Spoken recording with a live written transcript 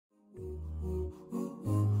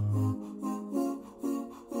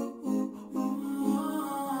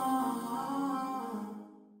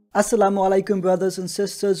Assalamu alaikum, brothers and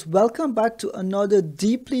sisters. Welcome back to another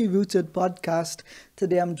deeply rooted podcast.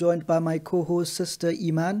 Today I'm joined by my co-host, Sister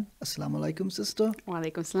Iman. Assalamu alaikum, sister. Wa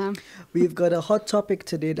alaikum salam. We've got a hot topic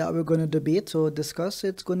today that we're going to debate or discuss.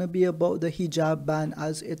 It's going to be about the hijab ban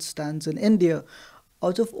as it stands in India.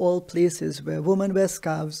 Out of all places where women wear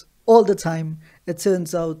scarves all the time, it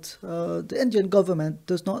turns out the Indian government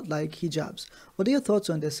does not like hijabs. What are your thoughts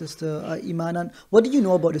on this, Sister Iman? And what do you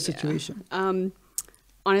know about the situation?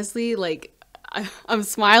 Honestly, I'm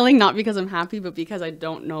smiling not because I'm happy, but because I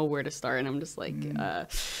don't know where to start. And I'm just like,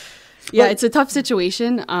 it's a tough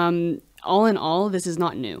situation. All in all, this is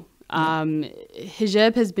not new.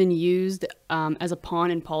 Hijab has been used as a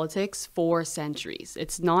pawn in politics for centuries.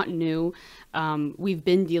 It's not new. We've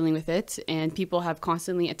been dealing with it, and people have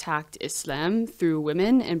constantly attacked Islam through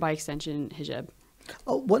women and by extension, hijab.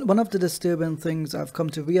 One of the disturbing things I've come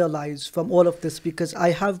to realize from all of this, because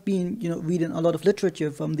I have been, reading a lot of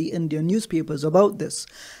literature from the Indian newspapers about this,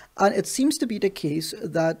 and it seems to be the case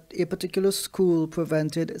that a particular school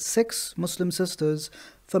prevented 6 Muslim sisters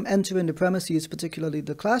from entering the premises, particularly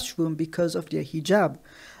the classroom, because of their hijab.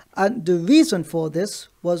 And the reason for this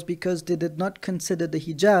was because they did not consider the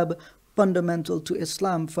hijab fundamental to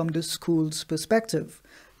Islam from the school's perspective.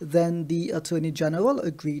 Then the Attorney General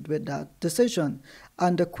agreed with that decision.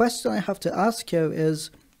 And the question I have to ask here is,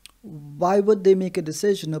 why would they make a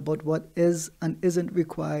decision about what is and isn't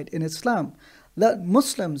required in Islam? Let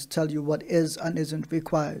Muslims tell you what is and isn't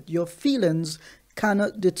required. Your feelings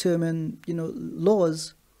cannot determine,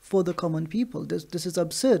 laws for the common people. This is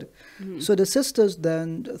absurd. Mm-hmm. So the sisters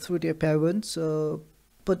then, through their parents,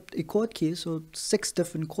 put a court case, or 6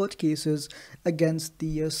 different court cases against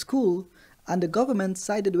the school, and the government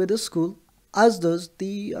sided with the school, as does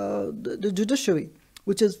the judiciary,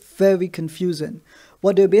 which is very confusing.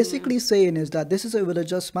 What they're basically saying is that this is a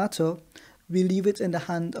religious matter. We leave it in the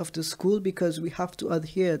hand of the school because we have to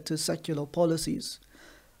adhere to secular policies.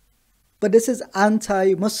 But this is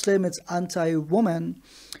anti-Muslim, it's anti-woman.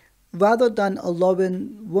 Rather than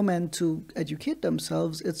allowing women to educate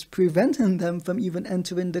themselves, it's preventing them from even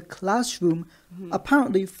entering the classroom,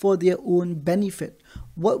 apparently for their own benefit.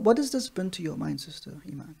 What does this bring to your mind, Sister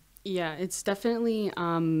Iman? Yeah, it's definitely,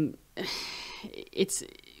 it's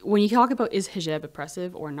when you talk about is hijab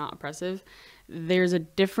oppressive or not oppressive, there's a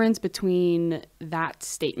difference between that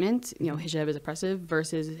statement, hijab is oppressive,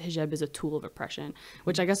 versus hijab is a tool of oppression,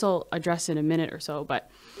 which I guess I'll address in a minute or so. But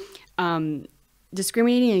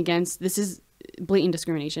discriminating against, this is blatant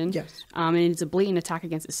discrimination. Yes. And it's a blatant attack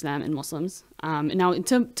against Islam and Muslims. And now,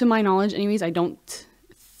 to my knowledge, anyways, I don't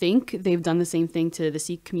think they've done the same thing to the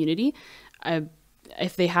Sikh community.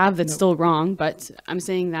 If they have, that's still wrong. But I'm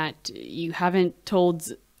saying that you haven't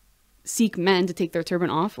told Sikh men to take their turban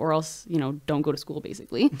off, or else, don't go to school,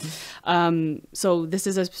 basically. Mm-hmm. So this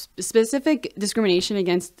is a specific discrimination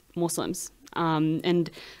against Muslims. And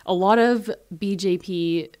a lot of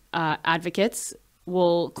BJP advocates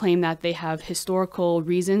will claim that they have historical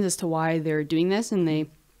reasons as to why they're doing this, and they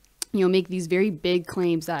make these very big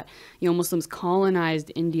claims that Muslims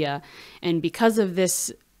colonized India, and because of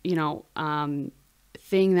this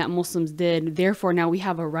thing that Muslims did, therefore now we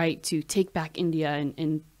have a right to take back India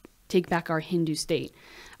and take back our Hindu state.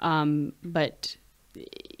 But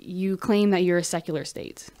you claim that you're a secular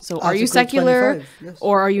state. So are you secular, yes,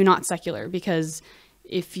 or are you not secular? Because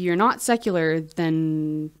if you're not secular,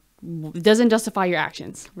 then it doesn't justify your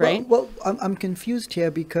actions, right? Well, I'm confused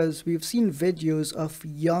here because we've seen videos of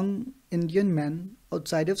young Indian men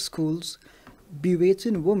outside of schools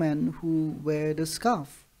berating women who wear the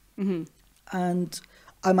scarf. Mm-hmm. And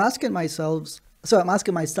I'm asking myself,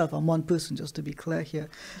 I'm one person, just to be clear here.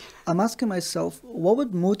 I'm asking myself, what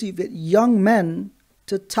would motivate young men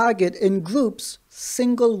to target in groups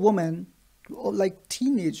single women, or like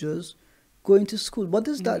teenagers, going to school? What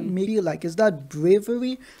does that make you like? Is that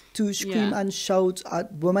bravery to scream and shout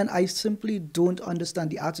at women? I simply don't understand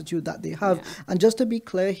the attitude that they have. Yeah. And just to be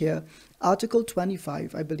clear here, Article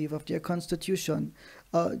 25, I believe, of their constitution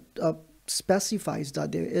specifies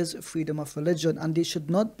that there is freedom of religion, and there should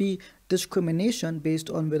not be discrimination based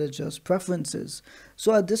on religious preferences.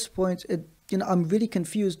 So at this point, I'm really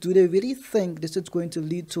confused. Do they really think this is going to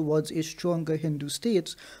lead towards a stronger Hindu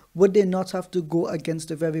state? Would they not have to go against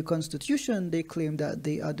the very constitution they claim that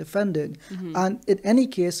they are defending? Mm-hmm. And in any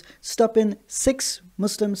case, stopping 6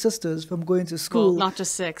 Muslim sisters from going to school, well, not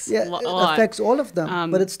just 6, affects all of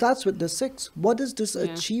them. But it starts with the 6. What does this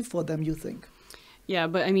achieve for them, you think? Yeah,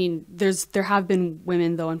 but I mean, there have been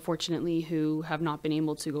women, though, unfortunately, who have not been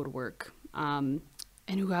able to go to work.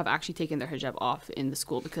 And who have actually taken their hijab off in the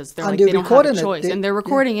school because they're like, they don't have a choice. And they're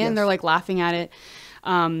recording it and they're like laughing at it.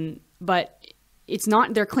 But it's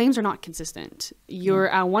not, their claims are not consistent. You're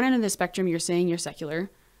at one end of the spectrum, you're saying you're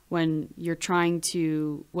secular when you're trying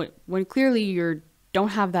to, when clearly you don't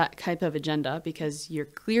have that type of agenda, because you're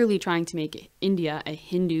clearly trying to make India a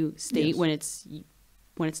Hindu state when it's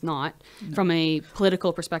not, from a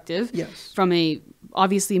political perspective.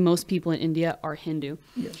 Obviously most people in India are Hindu,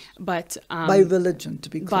 but by religion, to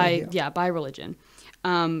be clear. By religion.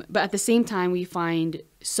 But at the same time, we find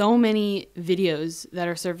so many videos that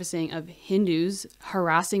are surfacing of Hindus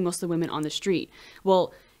harassing Muslim women on the street.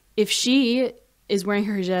 Well, if she is wearing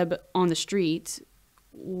her hijab on the street,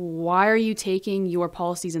 why are you taking your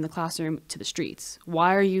policies in the classroom to the streets?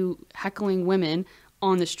 Why are you heckling women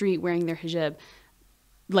on the street wearing their hijab?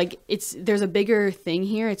 Like, there's a bigger thing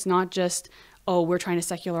here. It's not just, oh, we're trying to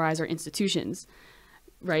secularize our institutions,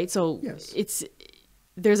 right? So it's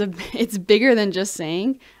bigger than just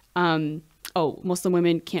saying, oh, Muslim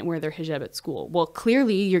women can't wear their hijab at school. Well,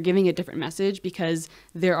 clearly you're giving a different message, because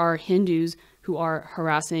there are Hindus who are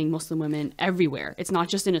harassing Muslim women everywhere. It's not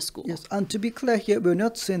just in a school. Yes, and to be clear here, we're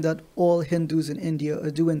not saying that all Hindus in India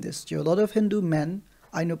are doing this. There are a lot of Hindu men,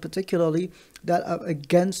 I know particularly, that are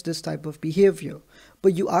against this type of behavior.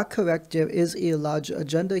 But you are correct, there is a large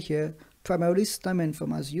agenda here, primarily stemming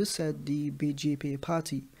from, as you said, the BJP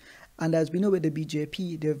party. And as we know with the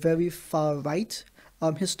BJP, they're very far right.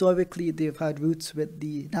 Historically, they've had roots with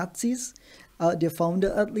the Nazis, their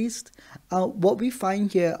founder at least. What we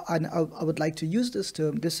find here, and I would like to use this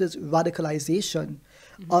term, this is radicalization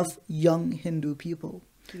of young Hindu people.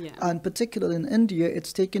 And particularly in India,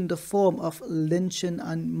 it's taken the form of lynching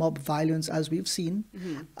and mob violence, as we've seen.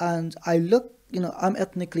 And I look, I'm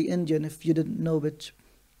ethnically Indian, if you didn't know, which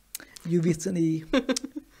you recently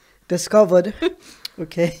discovered.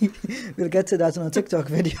 Okay, we'll get to that in a TikTok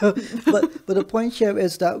video. But the point here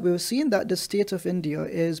is that we're seeing that the state of India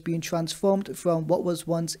is being transformed from what was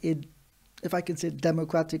once a, if I can say,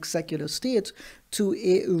 democratic secular state to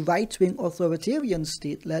a right-wing authoritarian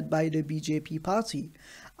state led by the BJP party.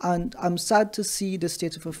 And I'm sad to see the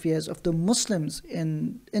state of affairs of the Muslims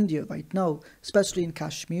in India right now, especially in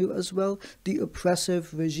Kashmir as well. The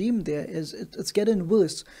oppressive regime there it's getting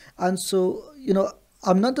worse. And so,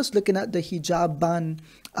 I'm not just looking at the hijab ban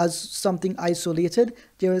as something isolated.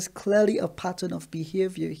 There is clearly a pattern of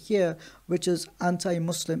behavior here which is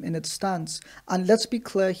anti-Muslim in its stance. And let's be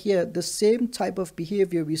clear here, the same type of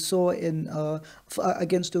behavior we saw in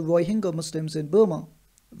against the Rohingya Muslims in Burma,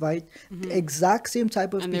 right? The exact same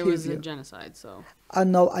type of behavior. And there was a genocide, so.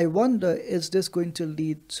 And now I wonder, is this going to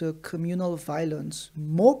lead to communal violence,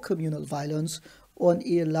 more communal violence on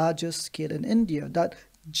a larger scale in India? That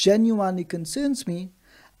genuinely concerns me,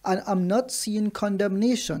 and I'm not seeing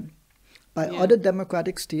condemnation by other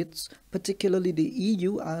democratic states, particularly the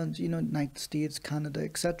EU and United States, Canada,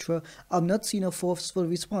 etc. I'm not seeing a forceful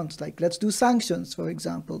response, like let's do sanctions, for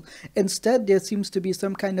example. Instead, there seems to be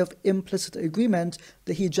some kind of implicit agreement.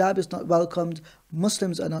 The hijab is not welcomed,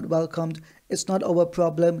 Muslims are not welcomed, it's not our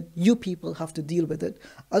problem, you people have to deal with it.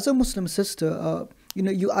 As a Muslim sister,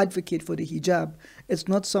 you advocate for the hijab. It's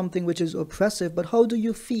not something which is oppressive, but how do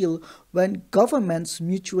you feel when governments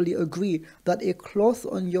mutually agree that a cloth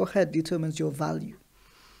on your head determines your value?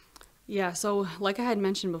 Yeah, so like I had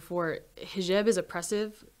mentioned before, hijab is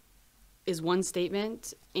oppressive is one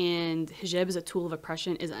statement, and hijab is a tool of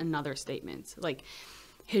oppression is another statement. Like,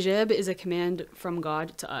 hijab is a command from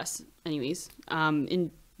God to us, anyways.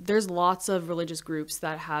 There's lots of religious groups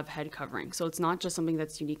that have head covering, so it's not just something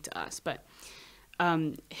that's unique to us, but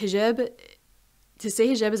hijab, to say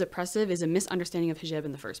hijab is oppressive is a misunderstanding of hijab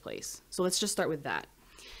in the first place. So let's just start with that.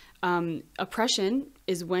 Oppression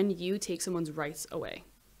is when you take someone's rights away,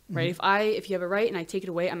 right? If you have a right and I take it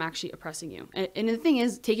away, I'm actually oppressing you. And the thing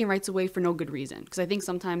is, taking rights away for no good reason, because I think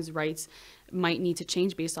sometimes rights might need to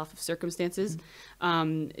change based off of circumstances.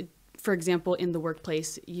 For example, in the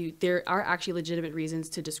workplace, there are actually legitimate reasons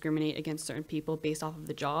to discriminate against certain people based off of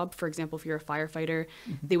the job. For example, if you're a firefighter,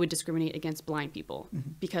 they would discriminate against blind people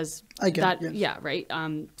because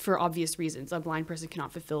for obvious reasons. A blind person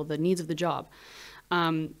cannot fulfill the needs of the job.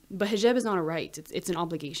 But hijab is not a right, it's an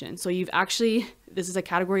obligation. So this is a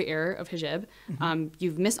category error of hijab.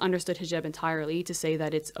 You've misunderstood hijab entirely to say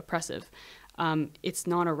that it's oppressive. It's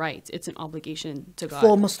not a right, it's an obligation to God.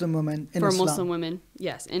 For Muslim women in Islam. For Muslim women,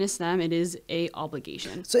 yes. In Islam, it is a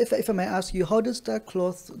obligation. So if I may ask you, how does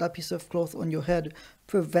that piece of cloth on your head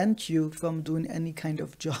prevent you from doing any kind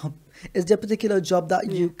of job? Is there a particular job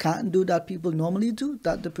that you can't do that people normally do,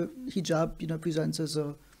 that the hijab presents as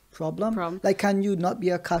a problem? Like, can you not be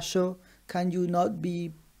a cashier? Can you not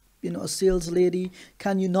be a sales lady?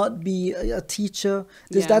 Can you not be a teacher?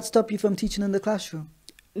 Does that stop you from teaching in the classroom?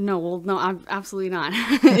 No, well, no, I'm absolutely not.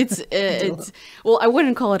 It's well, I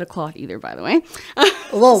wouldn't call it a cloth either, by the way.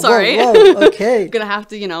 Whoa, Sorry. whoa, okay. Gonna have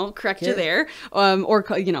to, correct you there, or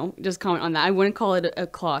just comment on that. I wouldn't call it a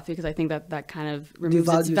cloth because I think that kind of removes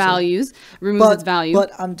its values,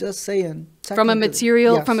 But I'm just saying, from a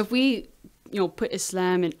material, yes. from if we, put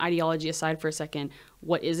Islam and ideology aside for a second,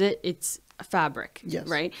 what is it? It's a fabric, yes.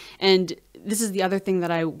 right? And this is the other thing that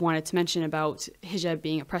I wanted to mention about hijab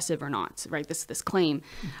being oppressive or not, right? This claim.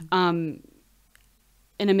 In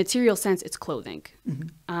a material sense, it's clothing.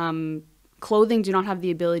 Clothing do not have the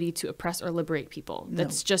ability to oppress or liberate people.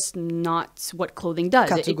 That's just not what clothing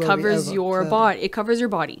does. It covers your body. It covers your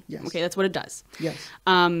body. Yes. Okay, that's what it does. Yes.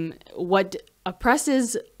 What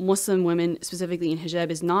oppresses Muslim women, specifically in hijab,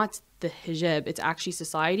 is not the hijab. It's actually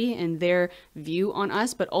society and their view on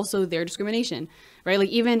us, but also their discrimination, right? Like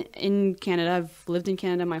even in Canada, I've lived in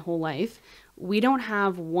Canada my whole life. We don't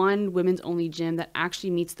have one women's only gym that actually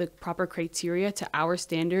meets the proper criteria to our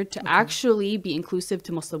standard to actually be inclusive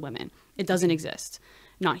to Muslim women. It doesn't exist.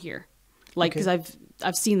 Not here. Like, because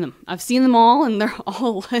I've seen them. I've seen them all, and they're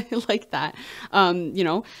all like that.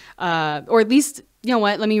 Or at least, you know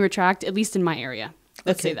what? Let me retract. At least in my area.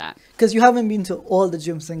 Let's say that. Because you haven't been to all the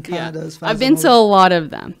gyms in Canada. Yeah. As far I've as been to a lot of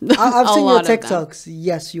them. I've seen your TikToks.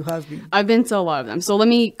 Yes, you have been. I've been to a lot of them. So let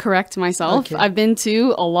me correct myself. I've been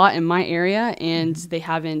to a lot in my area, and they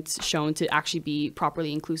haven't shown to actually be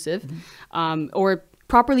properly inclusive or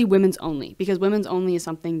properly women's only, because women's only is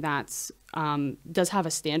something that's does have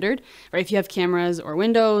a standard, right? If you have cameras or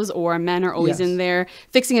windows or men are always in there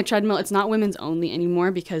fixing a treadmill, it's not women's only anymore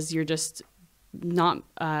because you're just not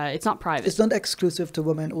it's not private. It's not exclusive to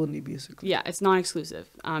women only, basically. Yeah, it's not exclusive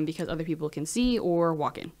because other people can see or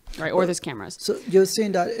walk in, right? Or there's cameras. So you're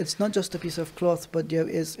saying that it's not just a piece of cloth, but there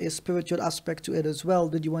is a spiritual aspect to it as well.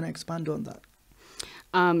 Did you want to expand on that?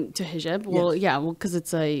 To hijab? Well, yeah, because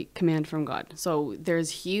it's a command from God. So there's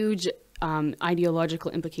huge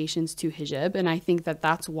ideological implications to hijab, and I think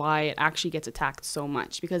that's why it actually gets attacked so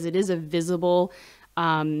much, because it is a visible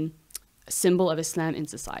symbol of Islam in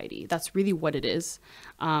society. That's really what it is.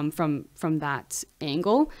 From that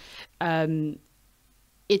angle,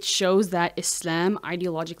 it shows that Islam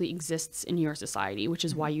ideologically exists in your society, which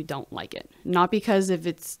is why you don't like it. Not because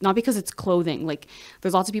it's clothing. Like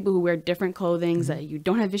there's lots of people who wear different clothing that you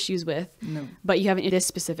don't have issues with, but you have this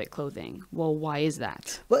specific clothing. Well, why is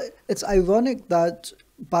that? But it's ironic that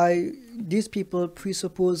by these people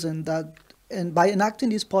presupposing that, and by enacting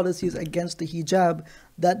these policies against the hijab,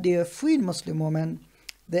 that they are freeing Muslim women,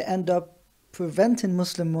 they end up preventing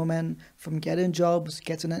Muslim women from getting jobs,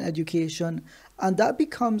 getting an education, and that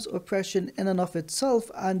becomes oppression in and of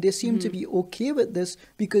itself. And they seem to be okay with this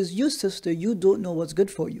because you, sister, you don't know what's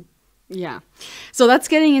good for you. Yeah. So that's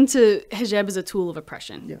getting into hijab as a tool of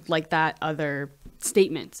oppression, like that other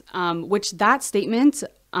statement, which that statement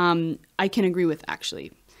I can agree with,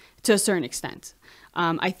 actually, to a certain extent.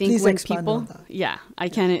 I think Please when expand people, on that.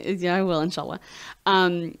 I will, inshallah.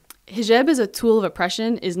 Hijab as a tool of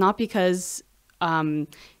oppression is not because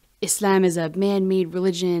Islam is a man-made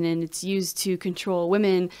religion and it's used to control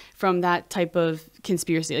women from that type of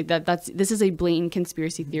conspiracy. Like this is a blatant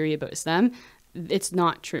conspiracy theory about Islam. It's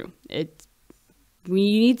not true. If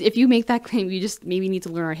you make that claim, you just maybe need to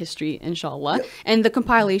learn our history, inshallah, and the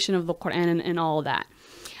compilation of the Quran and all of that.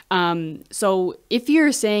 So if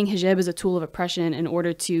you're saying hijab is a tool of oppression in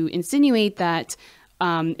order to insinuate that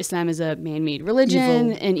Islam is a man-made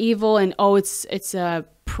religion and evil and it's a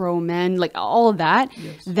pro-men, like all of that,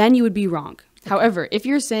 then you would be wrong. However, if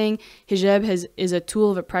you're saying hijab is a tool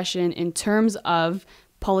of oppression in terms of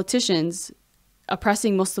politicians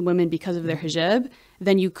oppressing Muslim women because of their hijab,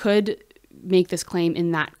 then you could make this claim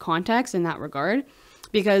in that context, in that regard,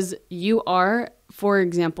 because you are, for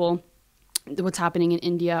example, what's happening in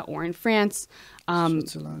India or in France,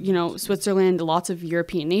 Switzerland, lots of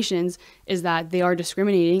European nations, is that they are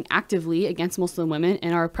discriminating actively against Muslim women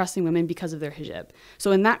and are oppressing women because of their hijab.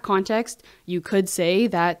 So in that context, you could say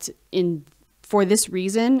that for this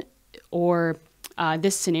reason or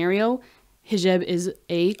this scenario, hijab is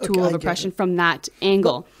a tool of oppression from that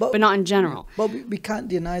angle, but not in general. But we can't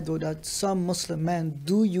deny, though, that some Muslim men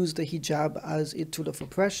do use the hijab as a tool of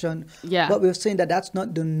oppression. Yeah. But we're saying that that's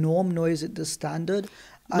not the norm, nor is it the standard.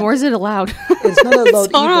 Nor is it allowed. It's not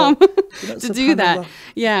allowed either, to do that.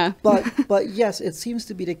 Yeah. But yes, it seems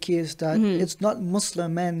to be the case that it's not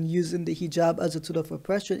Muslim men using the hijab as a tool of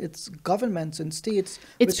oppression. It's governments and states.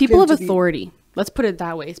 It's people of authority. Let's put it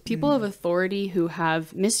that way. It's people of authority who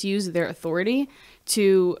have misused their authority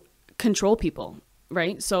to control people.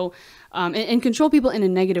 right? So, and control people in a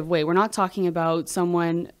negative way. We're not talking about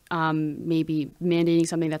someone maybe mandating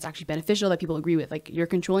something that's actually beneficial that people agree with. Like, you're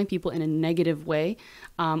controlling people in a negative way,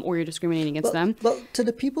 or you're discriminating against them. Well, to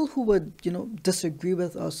the people who would, disagree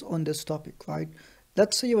with us on this topic, right?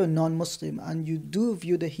 Let's say you're a non-Muslim and you do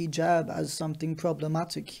view the hijab as something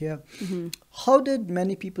problematic here. How did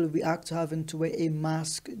many people react to having to wear a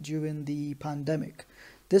mask during the pandemic?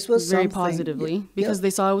 This was Very something, positively, because they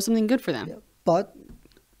saw it was something good for them. yeah, but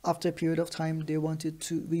after a period of time, they wanted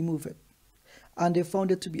to remove it. And they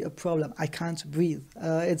found it to be a problem. I can't breathe.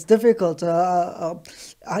 It's difficult.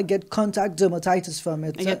 I get contact dermatitis from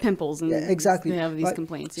it. I get pimples, and yeah, exactly. they have these right?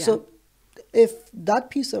 complaints. Yeah. So if that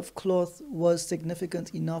piece of cloth was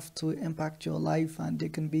significant enough to impact your life and there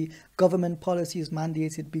can be government policies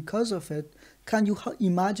mandated because of it, can you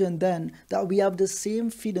imagine then that we have the same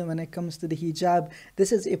freedom when it comes to the hijab?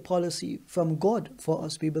 This is a policy from God for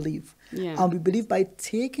us, we believe. Yeah. And we believe by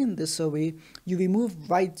taking this away, you remove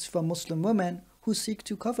rights from Muslim women who seek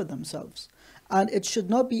to cover themselves. And it should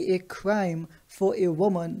not be a crime for a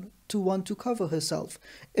woman to want to cover herself.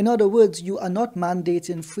 In other words, you are not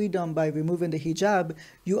mandating freedom by removing the hijab.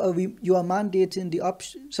 You are mandating the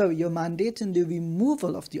option. Sorry, you're mandating the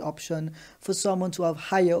removal of the option for someone to have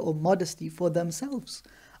higher or modesty for themselves.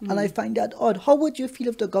 And I find that odd. How would you feel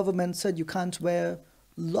if the government said you can't wear,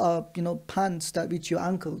 pants that reach your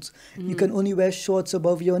ankles? You can only wear shorts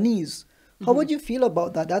above your knees. How would you feel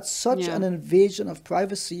about that? That's such an invasion of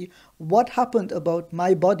privacy. What happened about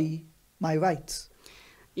my body, my rights?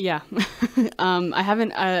 Yeah. I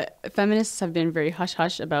haven't, feminists have been very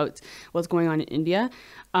hush-hush about what's going on in India,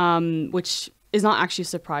 which is not actually a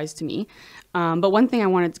surprise to me. But one thing I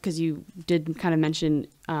wanted, because you did kind of mention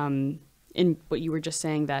in what you were just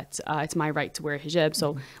saying that it's my right to wear a hijab.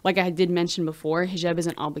 So like I did mention before, hijab is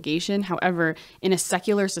an obligation. However, in a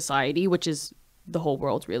secular society, which is the whole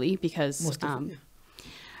world really, because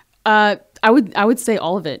I would say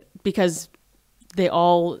all of it, because they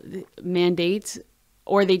all mandate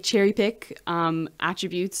or they cherry pick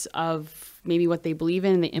attributes of maybe what they believe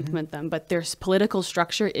in and they implement them. But their political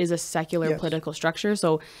structure is a secular political structure.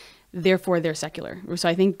 So therefore they're secular. So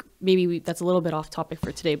I think maybe that's a little bit off topic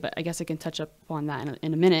for today, but I guess I can touch up on that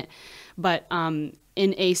in a minute. But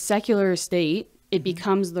in a secular state, it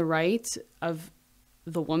becomes the right of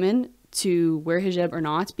the woman to wear hijab or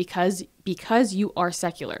not because you are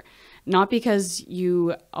secular, not because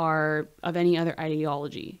you are of any other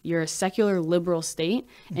ideology. You're a secular liberal state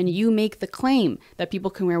and you make the claim that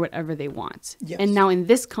people can wear whatever they want. And now in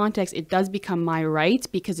this context, it does become my right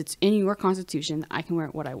because it's in your constitution that I can wear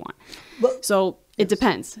what I want. So it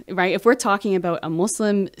depends, right? If we're talking about a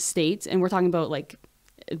Muslim state and we're talking about like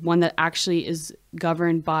one that actually is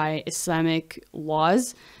governed by Islamic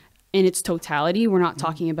laws, in its totality, we're not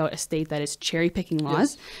talking about a state that is cherry picking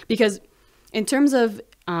laws, because in terms of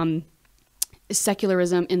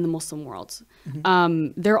secularism in the Muslim world,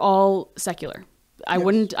 they're all secular. I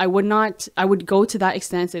would go to that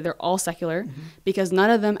extent and say they're all secular because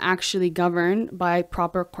none of them actually govern by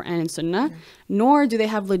proper Quran and Sunnah, nor do they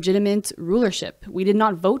have legitimate rulership. We did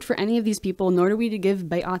not vote for any of these people, nor do we give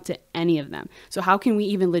bay'at to any of them. So how can we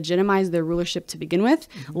even legitimize their rulership to begin with,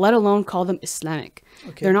 let alone call them Islamic?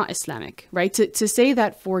 They're not Islamic, right? To say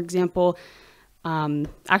that, for example,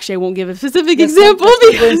 actually I won't give a specific example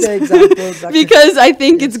because I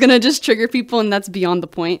think it's gonna just trigger people and that's beyond the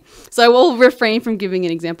point, so I will refrain from giving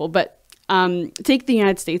an example. But take the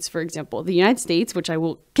United States, for example. The United States, which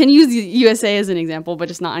can use the USA as an example, but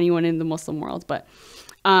just not anyone in the Muslim world. But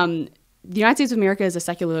the United States of America is a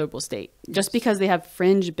secular liberal state. Just because they have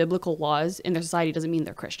fringe biblical laws in their society doesn't mean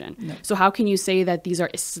they're Christian. So how can you say that these are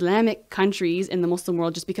Islamic countries in the Muslim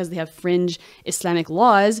world just because they have fringe Islamic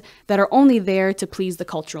laws that are only there to please the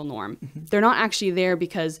cultural norm? They're not actually there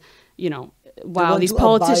because, wow, these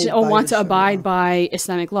politicians want to abide by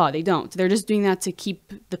Islamic law. They don't. They're just doing that to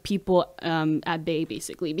keep the people at bay,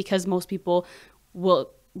 basically, because most people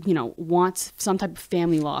will want some type of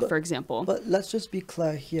family law, for example. But let's just be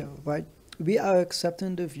clear here, right? We are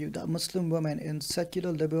accepting the view that Muslim women in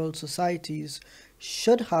secular liberal societies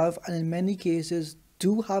should have, and in many cases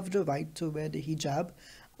do have, the right to wear the hijab.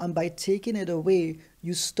 And by taking it away,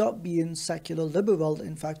 you stop being secular liberal.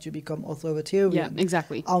 In fact, you become authoritarian. Yeah,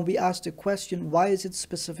 exactly. And we ask the question, why is it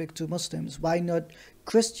specific to Muslims? Why not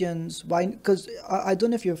Christians? Why? Because I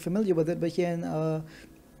don't know if you're familiar with it, but here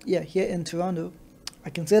in Toronto, I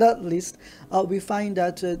can say that at least, we find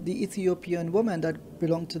that the Ethiopian women that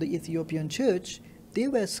belong to the Ethiopian church, they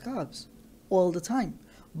wear scarves all the time.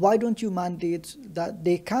 Why don't you mandate that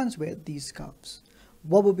they can't wear these scarves?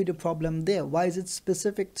 What would be the problem there? Why is it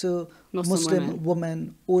specific to Muslim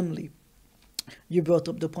women only? You brought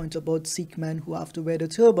up the point about Sikh men who have to wear the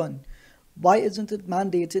turban. Why isn't it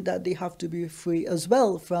mandated that they have to be free as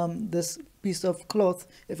well from this piece of cloth,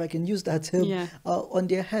 if I can use that term, Yeah. on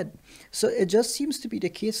their head? So it just seems to be the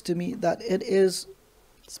case to me that it is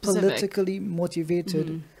Specific. politically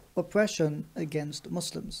motivated oppression against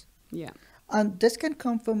Muslims. Yeah. And this can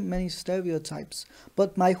come from many stereotypes.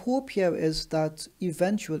 But my hope here is that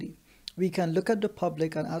eventually we can look at the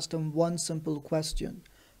public and ask them one simple question.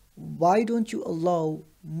 Why don't you allow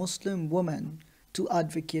Muslim women to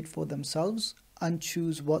advocate for themselves and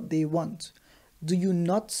choose what they want? Do you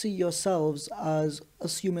not see yourselves as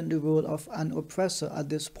assuming the role of an oppressor at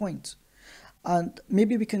this point? And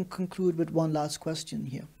maybe we can conclude with one last question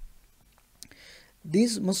here.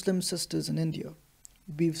 These Muslim sisters in India,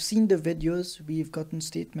 we've seen the videos, we've gotten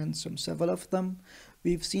statements from several of them,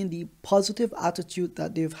 we've seen the positive attitude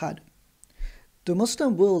that they've had. The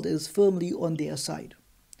Muslim world is firmly on their side.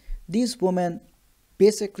 These women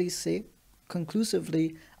basically say,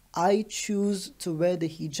 conclusively, I choose to wear the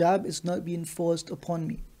hijab, is not being forced upon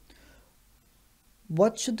me.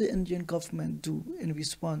 What should the Indian government do in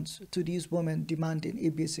response to these women demanding a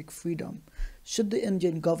basic freedom? Should the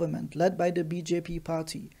Indian government, led by the BJP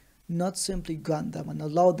party, not simply grant them and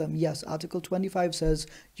allow them? Yes, Article 25 says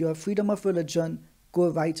you have freedom of religion, go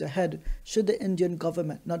right ahead. Should the Indian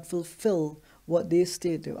government not fulfill what they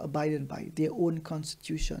state they're abiding by, their own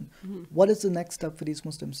constitution? What is the next step for these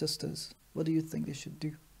Muslim sisters? What do you think they should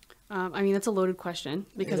do? I mean, that's a loaded question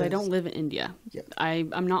because I don't live in India. Yeah.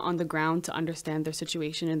 I'm not on the ground to understand their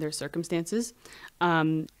situation and their circumstances.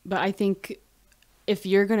 But I think if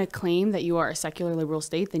you're going to claim that you are a secular liberal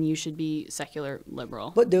state, then you should be secular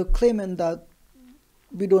liberal. But they're claiming that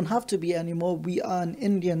we don't have to be anymore. We are an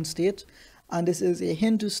Indian state, and this is a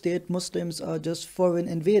Hindu state. Muslims are just foreign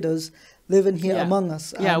invaders living here among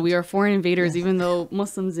us. Yeah, we are foreign invaders, even though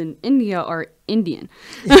Muslims in India are Indian.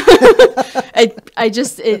 I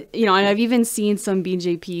just, you know, and I've even seen some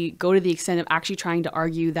BJP go to the extent of actually trying to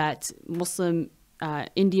argue that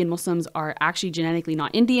Indian Muslims are actually genetically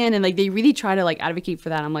not Indian, and like they really try to like advocate for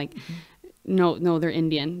that. I'm like, no, they're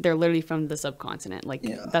Indian. They're literally from the subcontinent. Like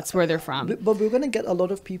that's where they're from. But we're going to get a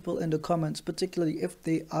lot of people in the comments, particularly if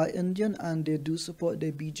they are Indian and they do support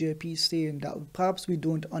the BJP, saying that perhaps we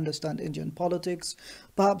don't understand Indian politics,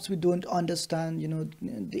 perhaps we don't understand, you know,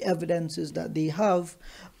 the evidences that they have.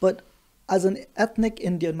 But as an ethnic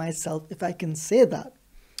Indian myself, if I can say that,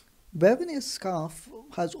 wearing a scarf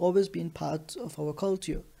has always been part of our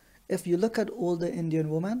culture. If you look at older Indian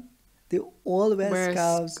women, they all wear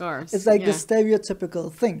scarves. It's like the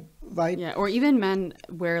stereotypical thing, right? Yeah, or even men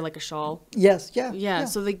wear like a shawl. Yes, yeah.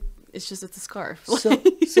 So like it's a scarf.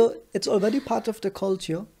 So it's already part of the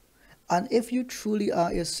culture, and if you truly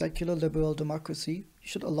are a secular liberal democracy, you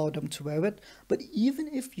should allow them to wear it. But even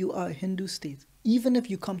if you are a Hindu state, even if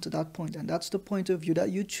you come to that point, and that's the point of view that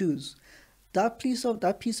you choose, that piece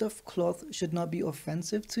of cloth should not be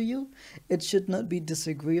offensive to you. It should not be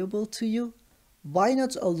disagreeable to you. Why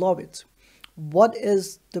not allow it? What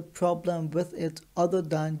is the problem with it other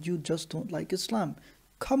than you just don't like Islam?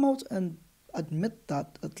 Come out and admit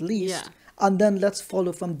that at least. And then let's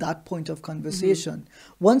follow from that point of conversation.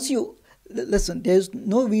 Once you listen, there's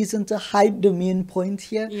no reason to hide the main point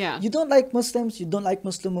here. You don't like Muslims, you don't like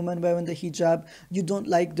Muslim women wearing the hijab, you don't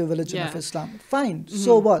like the religion of Islam. Fine.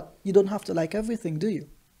 So what? You don't have to like everything, do you?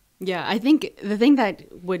 Yeah, I think the thing that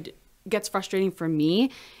gets frustrating for me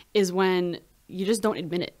is when you just don't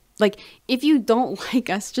admit it. Like, if you don't like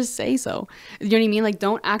us, just say so. You know what I mean? Like,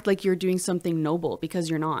 don't act like you're doing something noble, because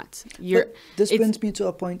you're not. This brings me to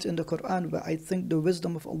a point in the Quran where I think the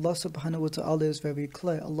wisdom of Allah subhanahu wa ta'ala is very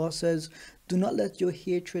clear. Allah says, do not let your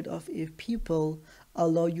hatred of a people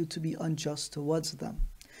allow you to be unjust towards them.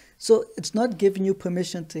 So it's not giving you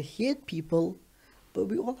permission to hate people, but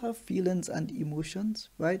we all have feelings and emotions,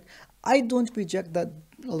 right? I don't reject that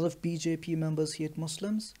a lot of BJP members hate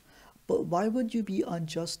Muslims. But why would you be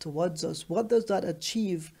unjust towards us? What does that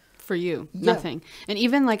achieve? For you, nothing. And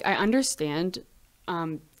even like I understand,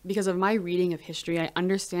 because of my reading of history, I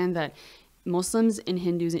understand that Muslims and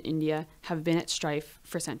Hindus in India have been at strife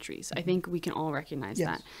for centuries. I think we can all recognize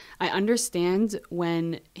that. I understand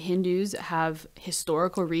when Hindus have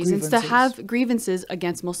historical reasons to have grievances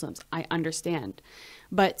against Muslims. I understand.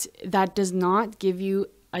 But that does not give you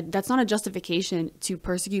that's not a justification to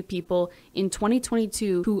persecute people in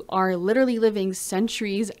 2022 who are literally living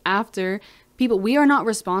centuries after people. We are not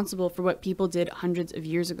responsible for what people did hundreds of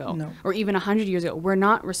years ago, or even 100 years ago. We're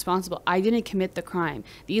not responsible. I didn't commit the crime.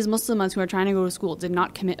 These Muslims who are trying to go to school did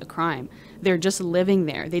not commit a crime. They're just living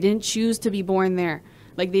there. They didn't choose to be born there.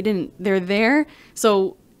 Like, they're there.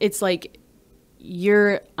 So it's like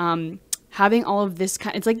you're having all of this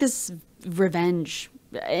it's like this revenge.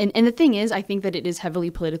 And the thing is, I think that it is heavily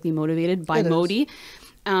politically motivated by Modi.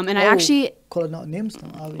 And I actually call it not names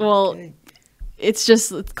now. Well, okay.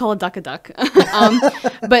 It's called duck a duck.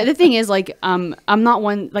 But the thing is, like, I'm not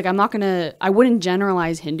one, like, I wouldn't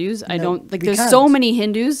generalize Hindus. I don't, like, there's so many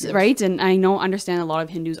Hindus, right? And I understand a lot of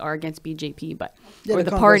Hindus are against BJP, or the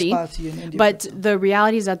party. But the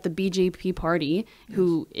reality is that the BJP party,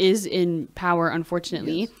 who is in power,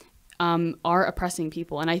 unfortunately, are oppressing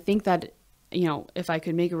people. And I think that, if I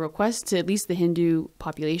could make a request to at least the Hindu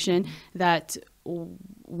population, that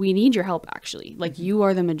we need your help, actually. Like, you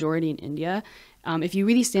are the majority in India. If you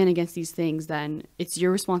really stand against these things, then it's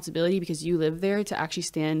your responsibility, because you live there, to actually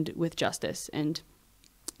stand with justice. And,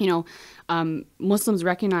 Muslims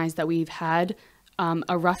recognize that we've had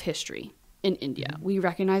a rough history in India. We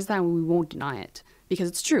recognize that, and we won't deny it, because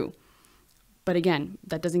it's true. But again,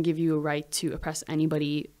 that doesn't give you a right to oppress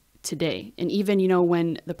anybody today. And even,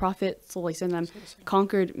 when the Prophet ﷺ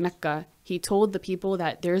conquered Mecca, he told the people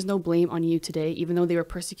that there is no blame on you today, even though they were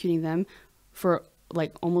persecuting them for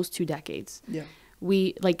like almost 2 decades.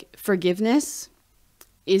 Forgiveness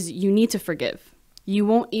is, you need to forgive.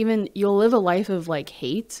 You'll live a life of like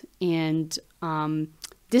hate and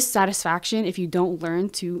dissatisfaction if you don't learn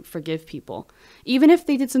to forgive people, even if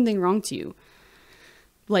they did something wrong to you.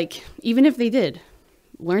 Like, even if they did,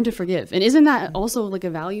 learn to forgive. And isn't that also like a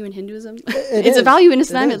value in Hinduism? It's a value in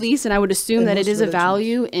Islam, at least, and I would assume that it is a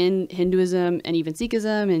value in Hinduism and even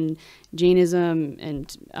Sikhism and Jainism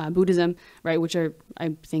and Buddhism, right? Which are,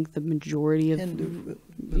 I think, the majority of Hindu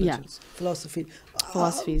philosophies.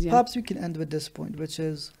 Perhaps we can end with this point, which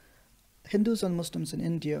is Hindus and Muslims in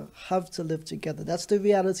India have to live together. That's the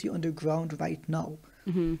reality on the ground right now.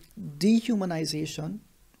 Dehumanization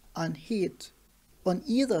and hate on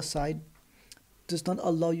either side does not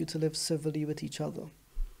allow you to live civilly with each other.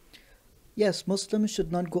 Yes, Muslims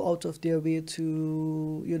should not go out of their way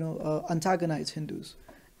to, antagonize Hindus.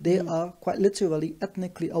 They are quite literally,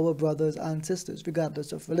 ethnically, our brothers and sisters,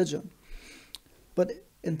 regardless of religion. But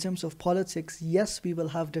in terms of politics, yes, we will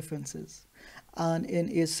have differences. And in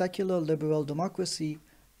a secular liberal democracy,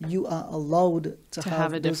 you are allowed to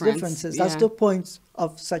have those differences. That's the point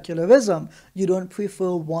of secularism. You don't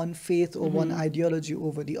prefer one faith or one ideology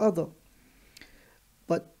over the other.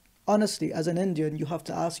 But honestly, as an Indian, you have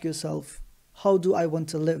to ask yourself, how do I want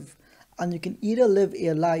to live? And you can either live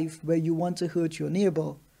a life where you want to hurt your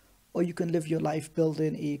neighbor, or you can live your life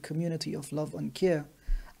building a community of love and care.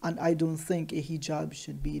 And I don't think a hijab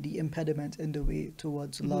should be the impediment in the way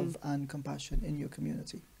towards love and compassion in your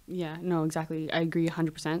community. Yeah, no, exactly. I agree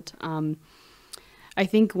 100%. I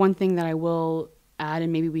think one thing that I will add,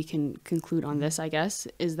 and maybe we can conclude on this, I guess,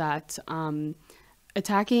 is that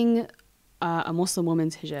attacking a Muslim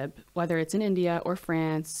woman's hijab, whether it's in India or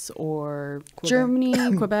France or Germany,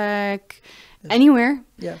 Quebec, anywhere,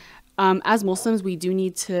 as Muslims, we do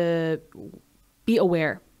need to be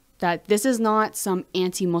aware that this is not some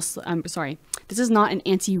this is not an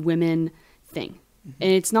anti-women thing.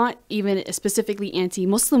 And it's not even a specifically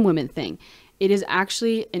anti-Muslim women thing. It is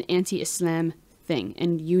actually an anti-Islam thing.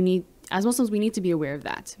 And as Muslims, we need to be aware of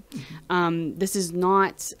that. This is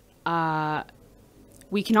not,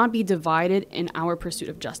 we cannot be divided in our pursuit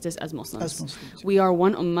of justice as Muslims. We are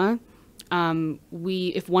one ummah.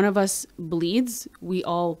 If one of us bleeds, we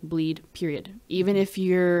all bleed, period. Even if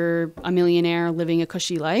you're a millionaire living a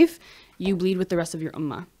cushy life, you bleed with the rest of your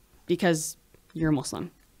ummah because you're a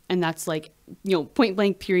Muslim. And that's like, point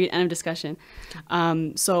blank, period, end of discussion.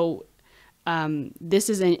 This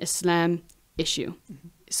is an Islam issue.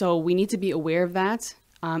 So we need to be aware of that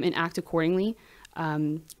and act accordingly,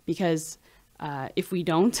 because if we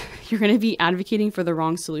don't, you're going to be advocating for the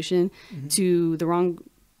wrong solution to the wrong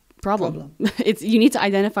problem. You need to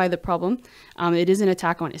identify the problem. It is an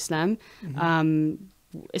attack on Islam.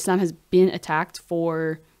 Islam has been attacked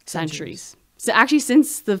for centuries. So actually,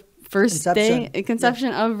 since the first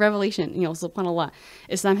conception of revelation, subhanAllah,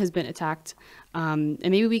 Islam has been attacked. And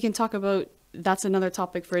maybe we can talk about, that's another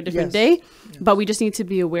topic for a different day. But we just need to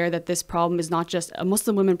be aware that this problem is not just a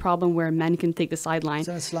Muslim women problem where men can take the sideline.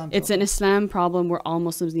 It's an Islam problem where all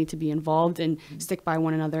Muslims need to be involved and stick by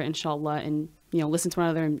one another, inshallah, and listen to one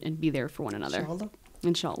another and be there for one another.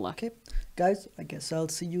 Inshallah. Okay, guys, I guess I'll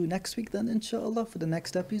see you next week then, inshallah, for the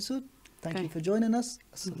next episode. Thank you for joining us.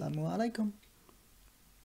 Assalamu alaikum.